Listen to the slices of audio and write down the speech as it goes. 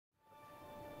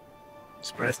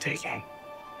It's breathtaking.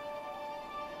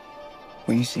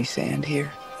 When you see sand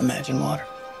here, imagine water.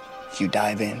 If you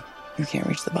dive in, you can't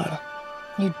reach the bottom.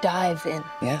 You dive in.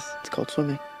 Yes, it's called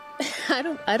swimming.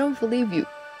 I don't believe you.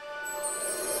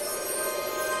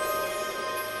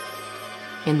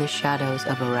 In the shadows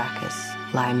of Arrakis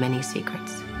lie many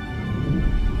secrets.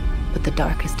 But the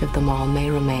darkest of them all may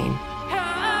remain.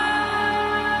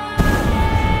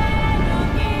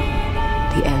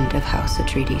 The end of House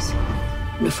Atreides.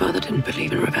 Your father didn't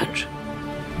believe in revenge.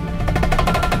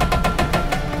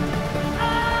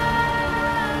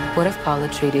 What if Paul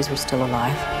Atreides were still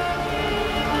alive?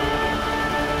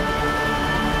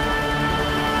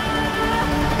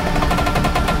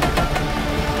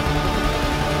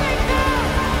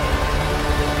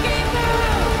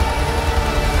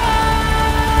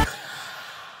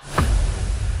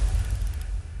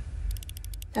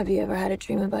 Have you ever had a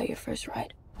dream about your first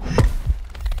ride?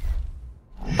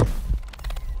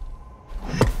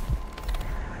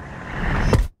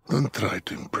 Don't try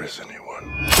to impress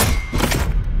anyone.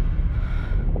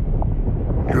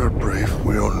 You're brave,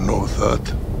 we all know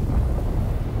that.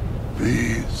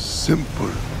 Be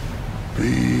simple.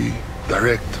 Be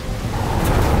direct.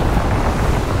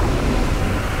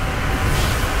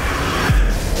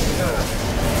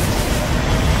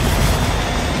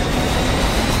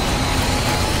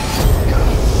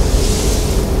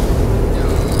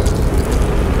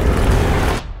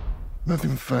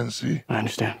 Nothing fancy. I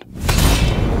understand.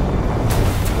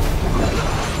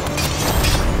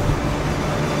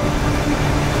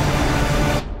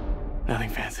 Nothing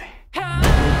fancy.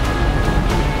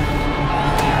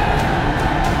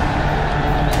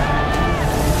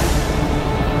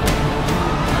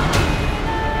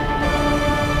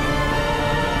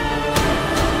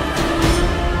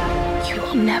 You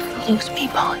will never lose me,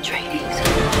 Paul Atreides.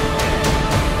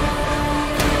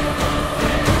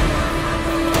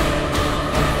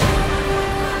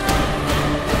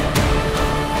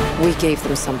 We gave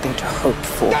them something to hope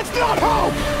for. That's not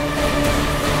hope!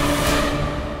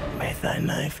 May thy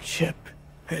knife chip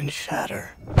and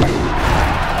shatter.